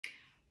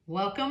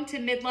Welcome to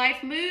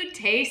Midlife Mood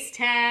Taste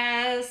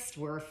Test.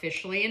 We're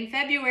officially in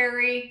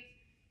February.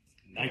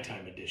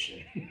 Nighttime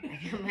edition.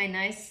 I got my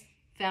nice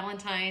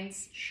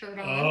Valentine's shirt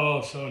on.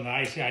 Oh, so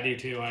nice. Yeah, I do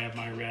too. I have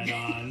my red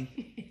on.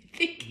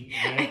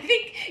 I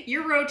think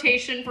your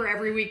rotation for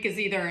every week is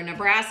either a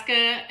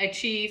Nebraska, a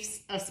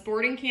Chiefs, a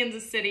Sporting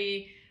Kansas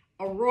City,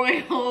 a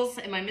Royals.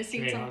 Am I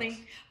missing something?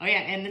 Oh,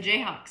 yeah, and the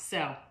Jayhawks.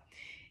 So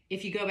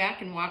if you go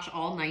back and watch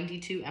all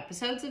 92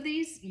 episodes of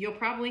these, you'll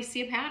probably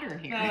see a pattern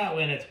here. Not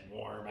when it's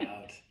warm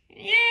out.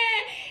 Yeah,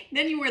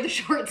 then you wear the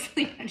short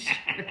sleeve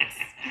shirts.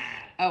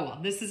 Oh, well,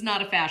 this is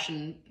not a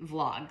fashion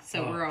vlog,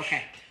 so we're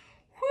okay.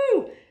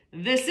 Whew!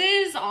 This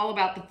is all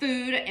about the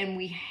food, and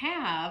we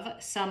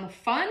have some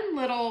fun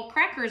little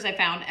crackers I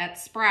found at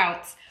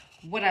Sprouts.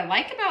 What I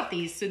like about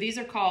these, so these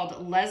are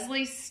called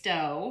Lesley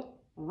Stowe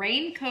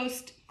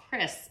Raincoast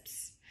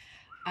Crisps.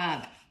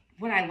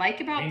 What I like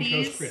about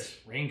these...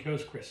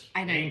 Raincoast Crisps.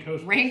 I know.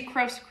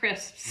 Raincoast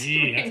Crisps.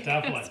 Yeah, that's a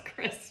tough one.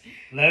 Crisps.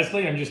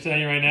 Leslie, I'm just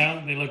telling you right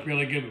now, they look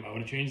really good, but I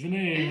want to change the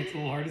name. It's a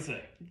little hard to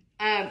say.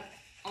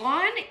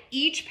 On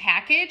each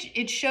package,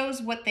 it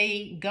shows what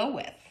they go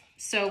with.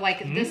 So,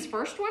 like, this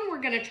first one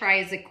we're going to try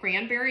is a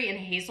cranberry and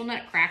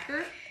hazelnut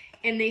cracker.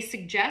 And they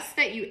suggest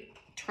that you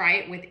try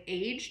it with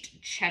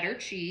aged cheddar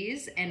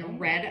cheese and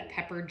red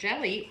pepper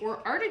jelly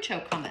or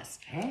artichoke hummus.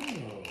 Oh,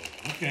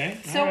 okay.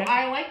 So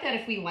I like that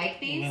if we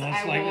like these,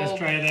 well, let's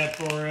try that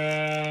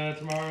for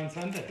tomorrow and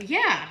Sunday.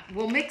 Yeah,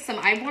 we'll mix them.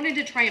 I wanted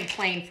to try them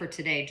plain for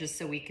today just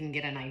so we can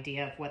get an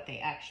idea of what they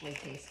actually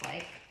taste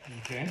like.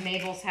 Okay.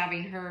 Mabel's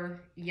having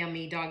her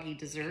yummy doggy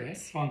desserts.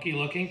 Okay. Funky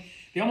looking.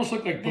 They almost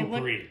look like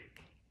potpourri.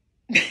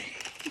 What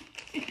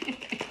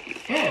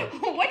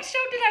show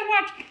did I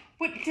watch?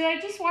 What, did I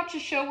just watch a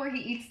show where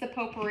he eats the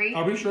potpourri?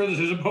 Are we sure this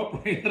is a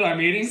potpourri that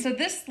I'm eating? So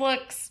this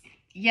looks,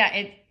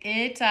 yeah,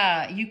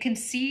 you can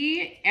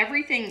see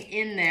everything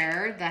in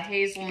there. The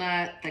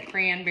hazelnut, the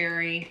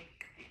cranberry.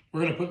 We're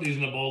going to put these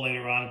in a bowl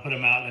later on and put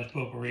them out as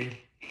potpourri.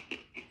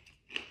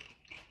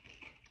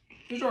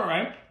 It's all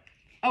right.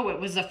 Oh, it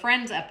was a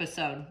Friends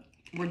episode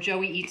where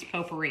Joey eats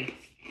potpourri.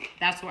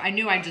 That's what I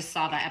knew. I just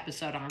saw that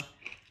episode on.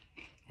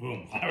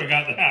 Boom! Glad we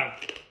got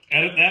that.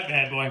 Edit that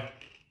bad boy.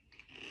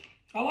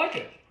 I like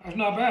it. That's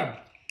not bad.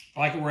 I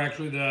like it where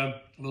actually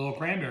the little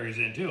cranberries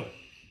in too.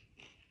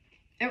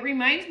 It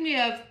reminds me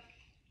of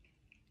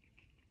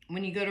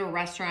when you go to a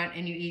restaurant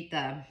and you eat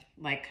the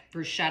like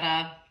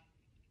bruschetta,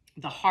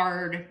 the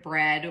hard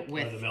bread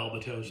with or the Melba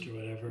toast or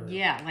whatever.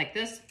 Yeah, like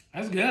this.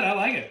 That's good. I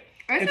like it.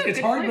 It's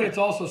hard, but it's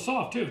also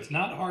soft too. It's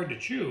not hard to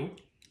chew.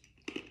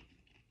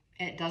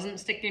 It doesn't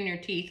stick in your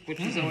teeth,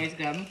 which is always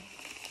good.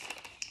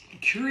 I'm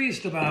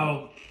curious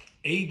about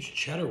aged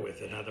cheddar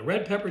with it. Now, the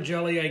red pepper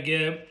jelly I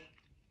get,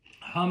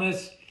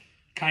 hummus,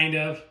 kind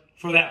of,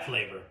 for that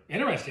flavor.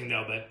 Interesting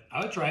though, but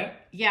I would try it.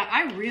 Yeah,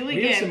 I really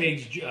we get... have some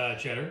aged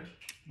cheddar.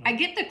 I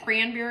get the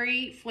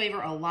cranberry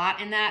flavor a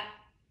lot in that.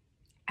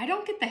 I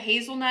don't get the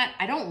hazelnut.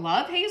 I don't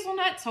love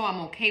hazelnut, so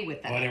I'm okay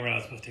with that. Oh, I think we're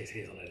not supposed to taste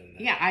hazelnut in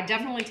that. Yeah, I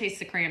definitely taste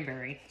the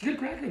cranberry. It's a good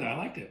cracker though. I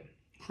liked it.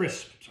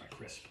 Crisp. Sorry,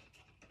 crisp.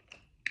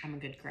 I'm a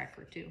good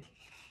cracker too.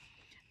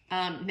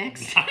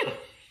 Next.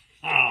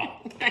 Oh.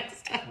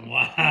 Next up.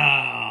 Wow.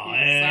 Sorry.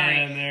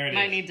 And there it is.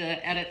 Might need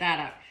to edit that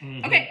out.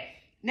 Okay.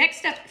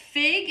 Next up,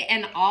 fig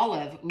and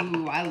olive.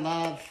 Ooh, I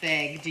love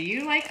fig. Do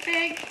you like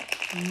fig?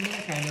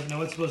 I kind of know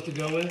what it's supposed to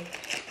go with.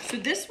 So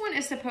this one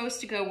is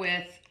supposed to go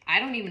with, I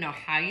don't even know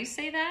how you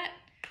say that.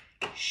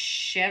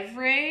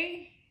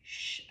 Chèvre.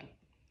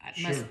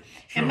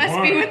 It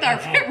must be with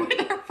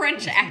our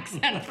French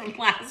accent from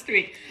last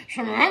week.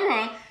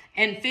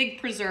 And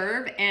fig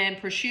preserve and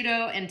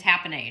prosciutto and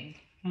tapenade.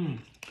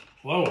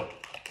 Whoa.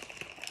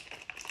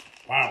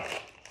 Wow.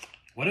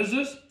 What is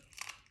this?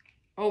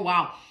 Oh,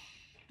 wow.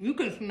 You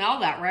can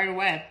smell that right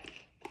away.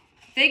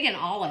 Fig and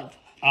olive.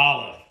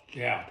 Olive,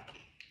 yeah.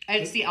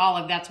 It's the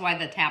olive. That's why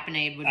the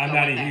tapenade would go with it.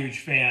 I'm not a huge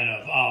fan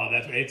of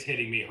olive. It's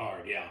hitting me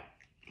hard, yeah.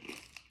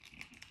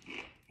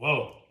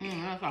 Whoa.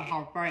 That's a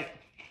hard bite.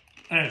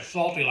 And it's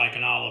salty like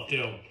an olive,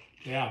 too.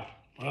 Yeah.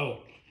 Whoa.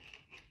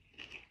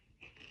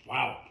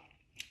 Wow.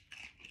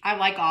 I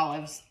like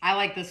olives. I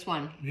like this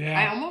one. Yeah.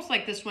 I almost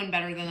like this one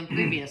better than the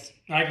previous.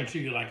 I can see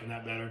you liking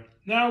that better.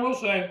 Now, I will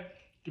say,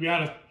 to be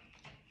honest,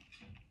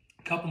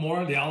 a couple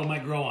more, the olive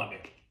might grow on me.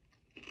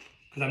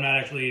 Because I'm not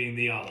actually eating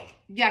the olive.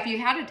 Yeah, if you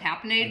had a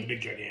tapenade It's a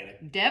big,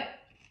 gigantic dip,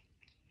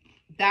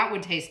 that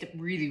would taste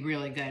really,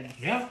 really good.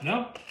 Yeah,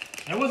 no,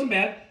 that wasn't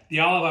bad.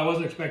 The olive I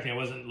wasn't expecting. I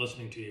wasn't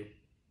listening to you.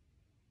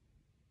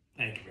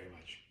 Thank you very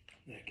much.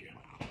 Thank you.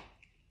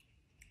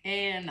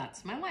 And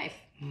that's my life.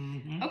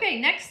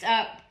 Okay, next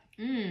up.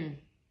 I'm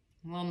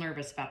a little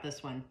nervous about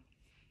this one.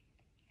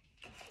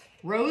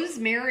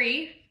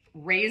 Rosemary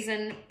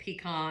raisin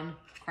pecan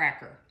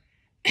cracker.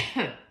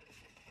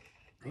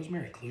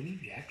 Rosemary Clooney,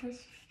 the actress?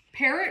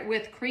 Pair it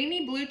with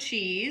creamy blue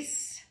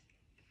cheese,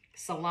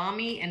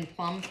 salami, and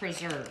plum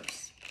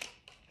preserves.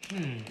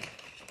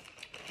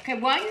 Okay,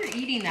 while you're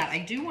eating that, I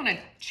do want to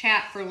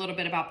chat for a little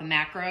bit about the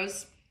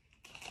macros.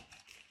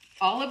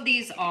 All of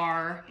these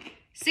are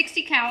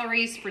 60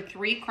 calories for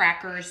 3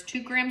 crackers,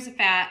 2 grams of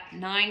fat,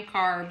 9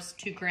 carbs,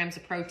 2 grams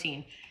of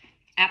protein.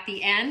 At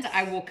the end,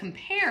 I will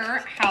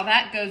compare how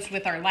that goes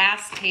with our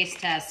last taste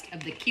test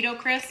of the keto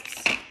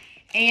crisps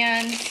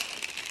and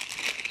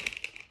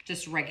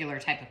just regular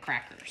type of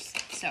crackers.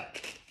 So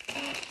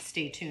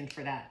stay tuned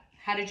for that.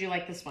 How did you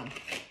like this one?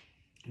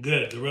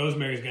 Good. The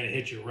rosemary is going to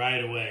hit you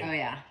right away. Oh,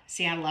 yeah.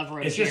 See, I love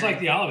rosemary. It's just like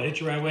the olive. It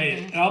hits you right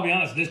away. And I'll be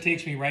honest, this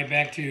takes me right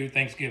back to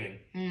Thanksgiving.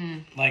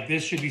 Like,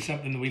 this should be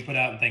something that we put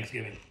out in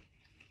Thanksgiving.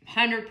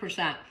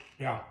 100%.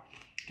 Yeah.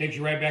 Takes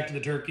you right back to the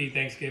turkey,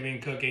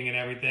 Thanksgiving, cooking, and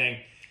everything.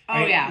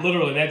 Oh, yeah.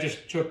 Literally, that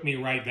just took me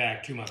right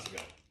back 2 months ago.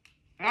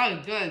 Oh,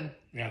 good.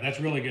 Yeah,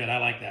 that's really good. I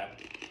like that.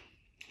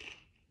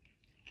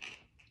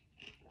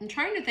 I'm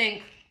trying to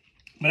think.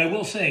 But I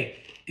will say,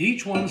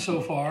 each one so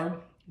far...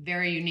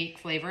 Very unique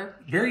flavor.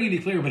 Very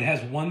unique flavor, but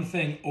has one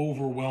thing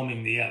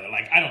overwhelming the other.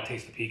 Like, I don't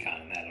taste the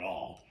pecan in that at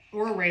all.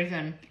 Or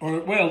raisin. Or,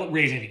 well,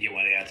 raisin if you get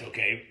one, that's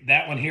okay.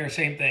 That one here,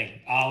 same thing.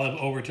 Olive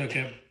overtook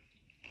it.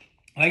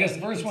 And I guess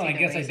the first one, I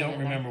guess I don't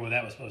remember what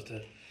that was supposed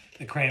to...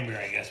 The cranberry,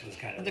 I guess, was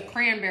kind of... The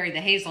cranberry,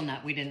 the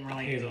hazelnut, we didn't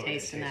really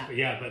taste in that. But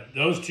yeah, but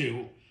those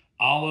two,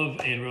 olive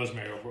and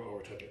rosemary,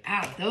 overtook it.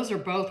 Wow, those are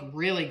both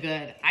really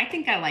good. I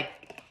think I like...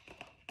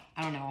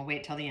 I don't know, I'll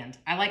wait till the end.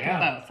 I like them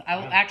both.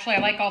 Actually, I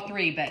like all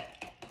 3, but...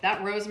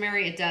 That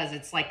rosemary, it does.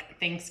 It's like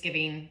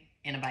Thanksgiving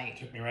in a bite.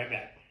 Took me right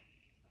back.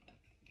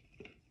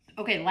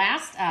 Okay,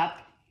 last up,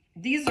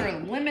 these are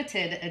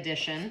limited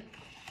edition.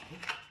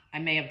 I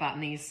may have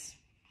bought these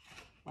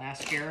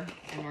last year,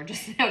 and we're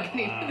just now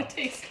getting to the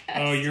taste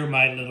test. Oh, you're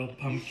my little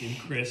pumpkin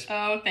crisp.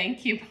 Oh,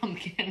 thank you,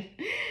 pumpkin.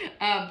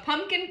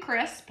 Pumpkin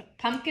crisp,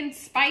 pumpkin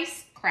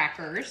spice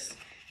crackers.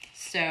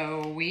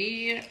 So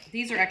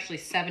these are actually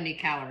 70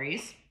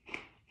 calories.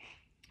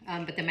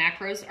 But the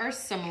macros are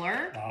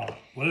similar. Wow.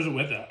 What is it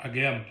with it?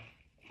 Again.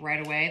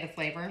 Right away, the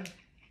flavor.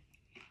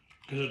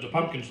 Because it's the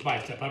pumpkin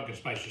spice. That pumpkin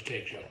spice just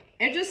takes you.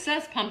 It just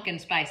says pumpkin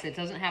spice. It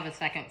doesn't have a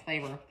second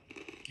flavor.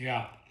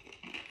 Yeah.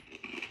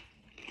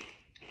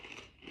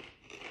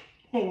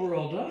 Well, we're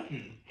all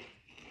done.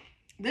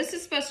 This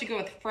is supposed to go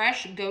with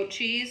fresh goat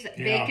cheese,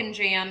 bacon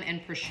jam,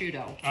 and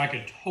prosciutto. I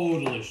could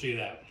totally see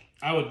that.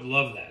 I would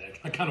love that.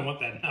 I kind of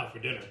want that now for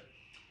dinner.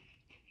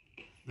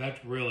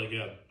 That's really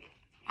good.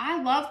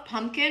 I love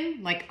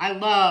pumpkin. Like, I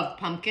love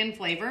pumpkin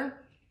flavor.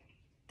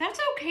 That's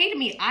okay to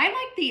me. I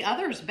like the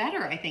others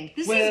better, I think.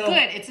 This is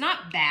good. It's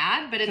not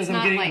bad, but it's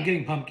not I'm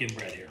getting pumpkin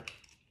bread here,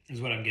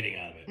 is what I'm getting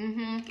out of it.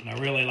 And I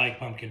really like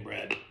pumpkin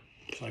bread.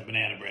 It's like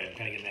banana bread. I'm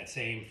kind of getting that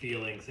same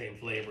feeling, same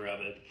flavor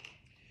of it.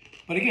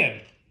 But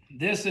again,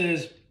 this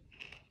is,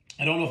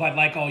 I don't know if I'd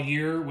like all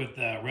year with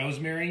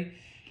rosemary.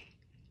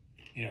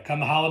 You know, come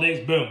the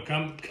holidays, boom.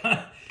 Come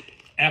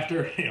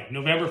after,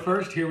 November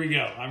 1st, here we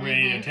go. I'm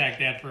ready to attack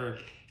that for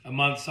a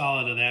month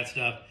solid of that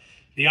stuff.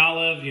 The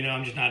olive,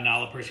 I'm just not an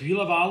olive person. If you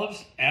love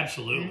olives,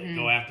 absolutely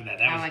go after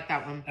that. I like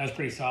that one. That was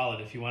pretty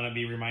solid. If you want to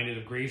be reminded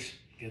of Greece,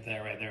 get that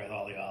right there with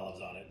all the olives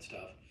on it and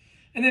stuff.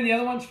 And then the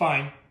other one's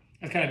fine.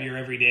 That's kind of your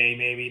everyday,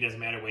 maybe. It doesn't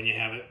matter when you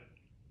have it.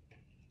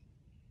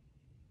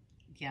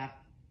 Yeah.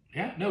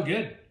 Yeah, no,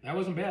 good. That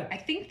wasn't bad. I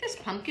think this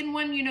pumpkin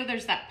one,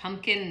 there's that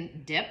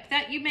pumpkin dip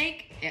that you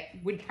make. It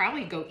would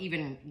probably go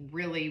even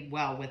really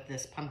well with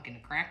this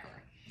pumpkin cracker.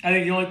 I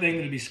think the only thing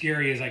that would be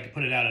scary is like to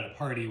put it out at a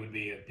party would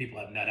be if people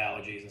have nut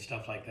allergies and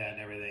stuff like that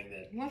and everything.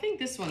 Well, I think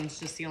this one's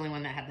just the only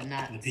one that had the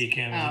nuts. The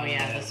pecan. Oh,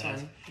 yeah, this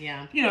one.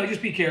 Yeah.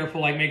 Just be careful.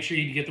 Like, make sure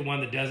you get the one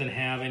that doesn't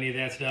have any of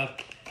that stuff.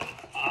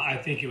 I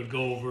think it would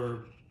go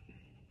over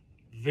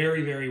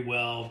very, very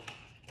well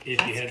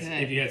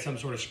if you had some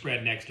sort of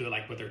spread next to it,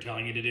 like what they're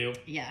telling you to do.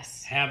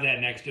 Yes. Have that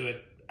next to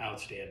it.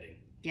 Outstanding.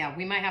 Yeah,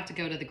 we might have to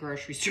go to the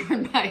grocery store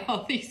and buy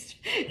all these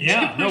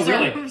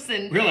preserves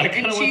and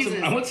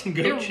cheeses. I want some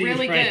goat cheese. They're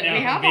really right good. Now. We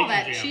have all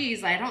that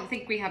cheese. I don't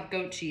think we have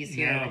goat cheese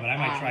here. No, but I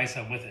might try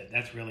some with it.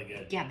 That's really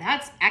good. Yeah,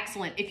 that's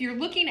excellent. If you're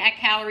looking at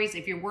calories,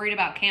 if you're worried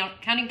about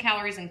counting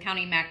calories and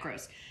counting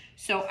macros.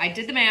 So I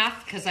did the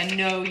math because I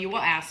know you will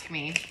ask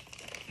me,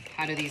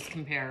 how do these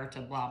compare to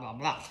blah, blah,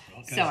 blah.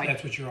 Well,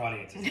 that's what your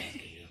audience is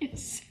asking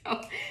you.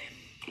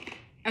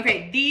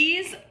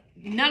 Okay,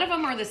 none of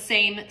them are the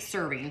same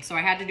serving, so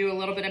I had to do a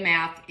little bit of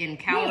math in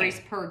calories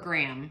per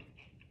gram.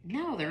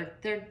 No,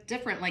 they're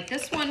different. Like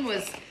this one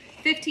was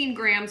 15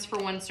 grams for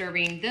one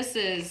serving. This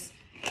is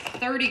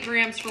 30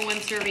 grams for one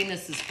serving.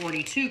 This is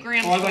 42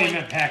 grams. Oh, I thought you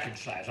meant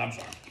package size. I'm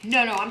sorry.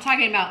 No, I'm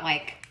talking about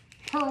like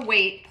per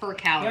weight per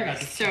calorie. Yeah, I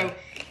got you. So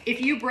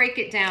if you break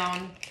it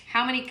down,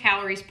 how many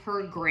calories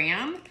per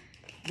gram?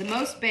 The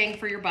most bang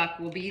for your buck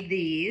will be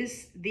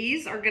these.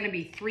 These are going to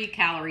be 3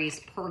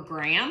 calories per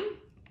gram.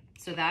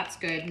 So that's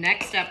good.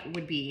 Next up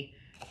would be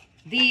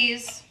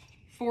these,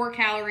 4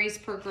 calories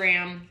per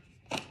gram.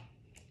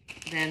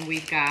 Then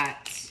we've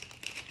got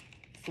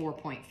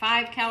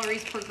 4.5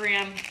 calories per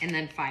gram and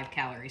then 5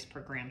 calories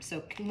per gram.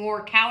 So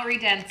more calorie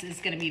dense is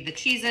going to be the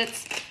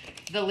Cheez-Its.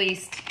 The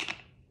least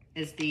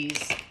is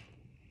these.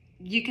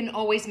 You can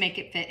always make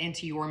it fit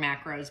into your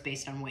macros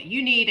based on what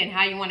you need and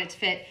how you want it to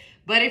fit.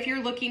 But if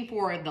you're looking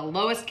for the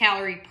lowest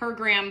calorie per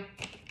gram,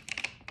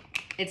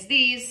 It's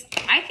these.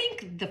 I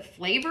think the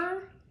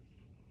flavor,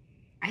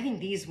 I think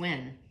these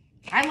win.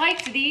 I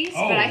liked these,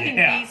 but I think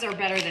these are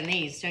better than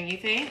these, don't you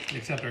think?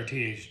 Except our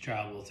teenage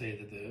child will say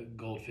that the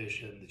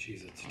goldfish and the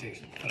Cheez-Its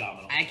taste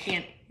phenomenal. I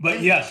can't.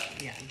 But yes.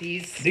 Yeah,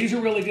 these. These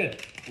are really good.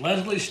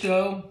 Lesley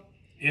Stowe,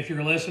 if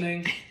you're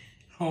listening,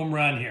 home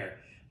run here.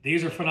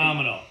 These are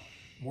phenomenal.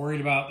 Worried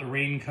about the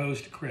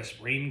Raincoast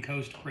crisp.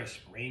 Raincoast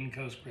crisp.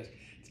 Raincoast crisp.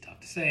 It's tough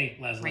to say,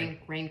 Lesley.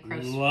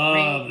 Raincoast.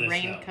 Love this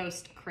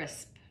Raincoast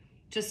crisp.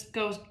 Just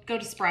go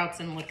to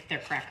Sprouts and look at their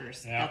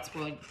crackers. Yeah. That's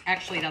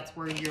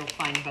where you'll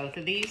find both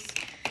of these.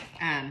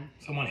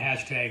 Someone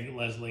hashtag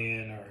Lesley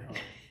in or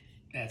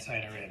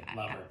 @sign her in.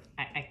 Love her.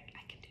 I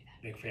can do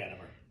that. Big fan of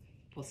her.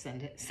 We'll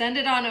send it. Send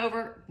it on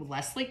over.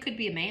 Leslie could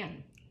be a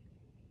man.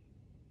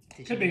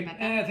 Could be. With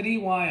an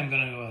EY, I'm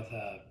going to go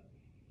with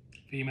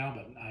female,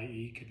 but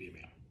IE could be a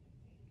male.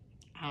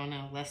 I don't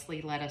know.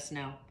 Leslie, let us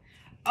know.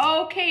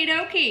 Okay,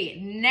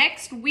 dokie.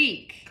 Next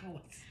week.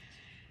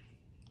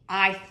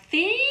 I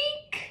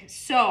think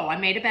so. I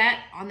made a bet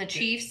on the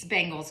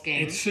Chiefs-Bengals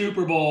game. It's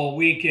Super Bowl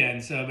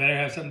weekend, so better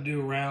have something to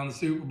do around the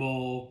Super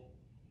Bowl.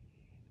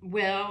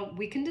 Well,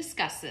 we can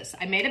discuss this.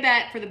 I made a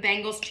bet for the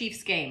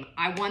Bengals-Chiefs game.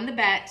 I won the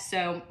bet,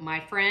 so my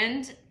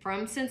friend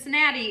from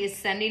Cincinnati is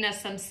sending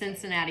us some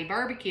Cincinnati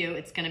barbecue.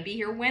 It's going to be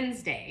here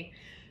Wednesday,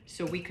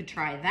 so we could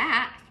try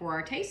that for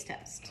our taste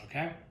test.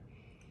 Okay.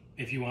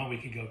 If you want, we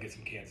could go get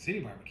some Kansas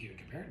City barbecue and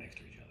compare it next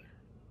to each other.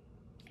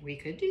 We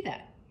could do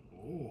that.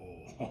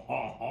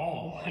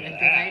 Oh, what a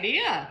good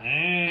idea.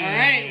 Hey. All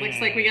right, looks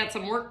like we got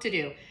some work to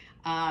do.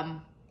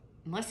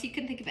 Unless you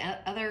can think of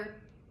other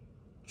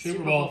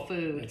Super Bowl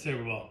food. It's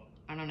Super Bowl.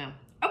 I don't know.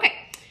 Okay.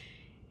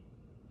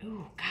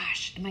 Oh,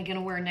 gosh. Am I going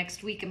to wear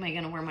next week? Am I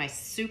going to wear my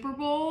Super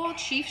Bowl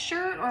Chiefs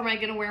shirt, or am I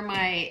going to wear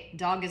my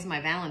Dog is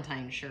My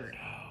Valentine shirt?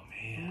 Oh,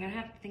 man. I'm going to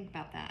have to think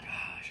about that.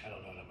 Gosh, I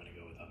don't know what I'm going to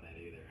go with on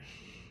that either.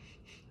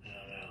 I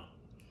don't know.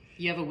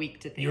 You have a week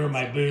to think. You're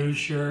my boo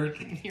shirt.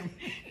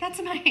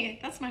 That's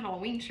my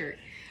Halloween shirt.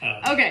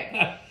 Oh.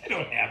 Okay. I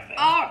don't have that.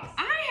 Oh,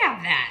 I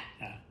have that.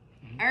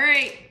 All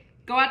right.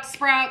 Go out to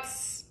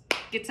Sprouts,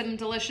 get some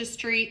delicious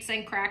treats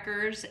and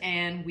crackers,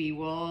 and we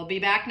will be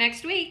back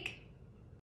next week.